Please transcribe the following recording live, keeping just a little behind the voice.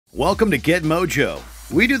Welcome to GetMojo.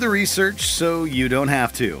 We do the research so you don't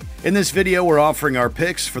have to. In this video, we're offering our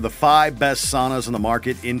picks for the 5 best saunas on the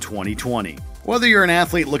market in 2020. Whether you're an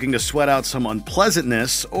athlete looking to sweat out some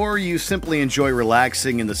unpleasantness or you simply enjoy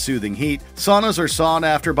relaxing in the soothing heat, saunas are sought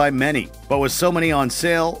after by many. But with so many on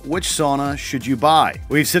sale, which sauna should you buy?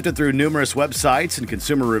 We've sifted through numerous websites and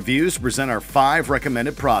consumer reviews to present our 5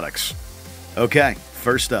 recommended products. Okay,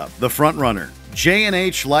 first up, the frontrunner.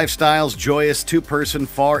 J&H Lifestyle's joyous 2-person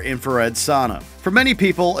far infrared sauna. For many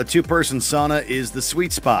people, a 2-person sauna is the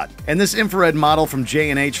sweet spot, and this infrared model from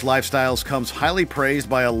J&H Lifestyles comes highly praised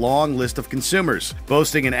by a long list of consumers,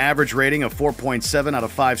 boasting an average rating of 4.7 out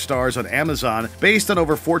of 5 stars on Amazon. Based on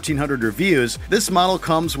over 1,400 reviews, this model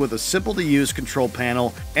comes with a simple-to-use control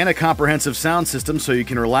panel and a comprehensive sound system so you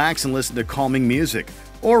can relax and listen to calming music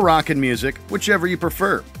or rockin' music, whichever you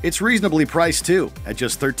prefer. It's reasonably priced too, at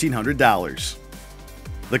just $1,300.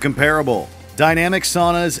 The comparable. Dynamic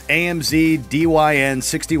Saunas AMZ DYN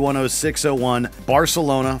 610601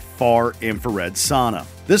 Barcelona Far Infrared Sauna.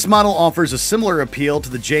 This model offers a similar appeal to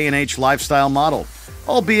the J&H Lifestyle model,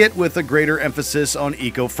 albeit with a greater emphasis on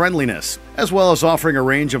eco-friendliness, as well as offering a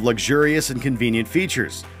range of luxurious and convenient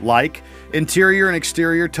features, like interior and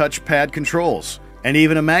exterior touchpad controls, and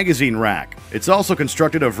even a magazine rack. It's also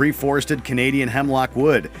constructed of reforested Canadian hemlock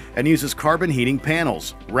wood and uses carbon heating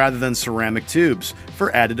panels rather than ceramic tubes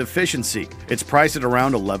for added efficiency. It's priced at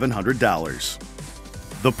around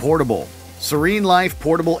 $1,100. The portable. Serene Life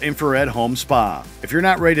Portable Infrared Home Spa. If you're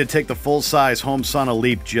not ready to take the full-size home sauna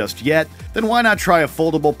leap just yet, then why not try a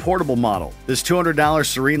foldable portable model? This $200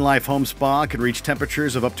 Serene Life Home Spa can reach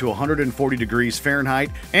temperatures of up to 140 degrees Fahrenheit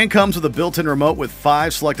and comes with a built-in remote with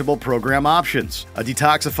 5 selectable program options, a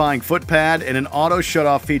detoxifying foot pad, and an auto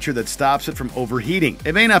shut-off feature that stops it from overheating.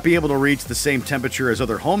 It may not be able to reach the same temperature as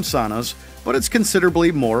other home saunas, but it's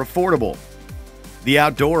considerably more affordable. The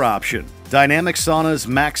outdoor option. Dynamic Saunas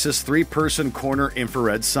Maxxis 3-person corner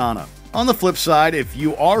infrared sauna. On the flip side, if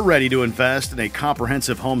you are ready to invest in a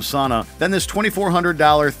comprehensive home sauna, then this $2,400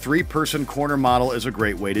 3-person corner model is a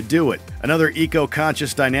great way to do it. Another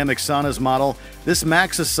eco-conscious Dynamic Saunas model, this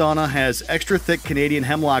Maxxis sauna has extra thick Canadian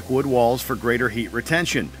hemlock wood walls for greater heat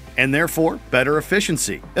retention, and therefore better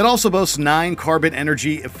efficiency. It also boasts 9 carbon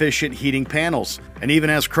energy efficient heating panels, and even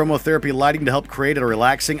has chromotherapy lighting to help create a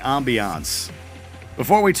relaxing ambiance.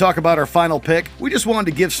 Before we talk about our final pick, we just wanted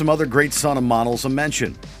to give some other great sauna models a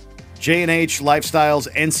mention. J&H Lifestyle's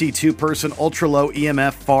NC 2-person ultra-low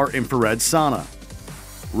EMF far infrared sauna.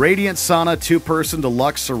 Radiant Sauna 2-person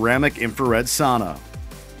deluxe ceramic infrared sauna.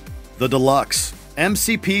 The Deluxe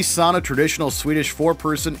MCP Sauna traditional Swedish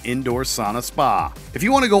 4-person indoor sauna spa. If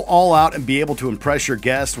you want to go all out and be able to impress your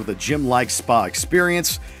guests with a gym-like spa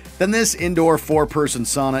experience, then this indoor 4-person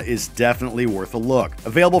sauna is definitely worth a look.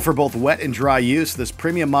 Available for both wet and dry use, this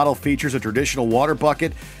premium model features a traditional water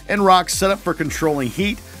bucket and rock setup for controlling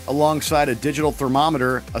heat, alongside a digital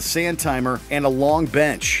thermometer, a sand timer, and a long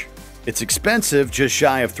bench. It's expensive, just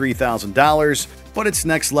shy of $3,000, but it's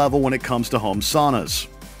next level when it comes to home saunas.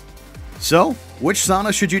 So, which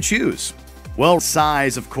sauna should you choose? Well,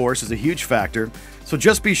 size, of course, is a huge factor, so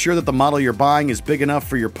just be sure that the model you're buying is big enough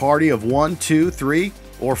for your party of 1, 2, 3,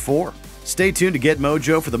 or 4. Stay tuned to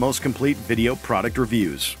GetMojo for the most complete video product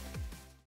reviews.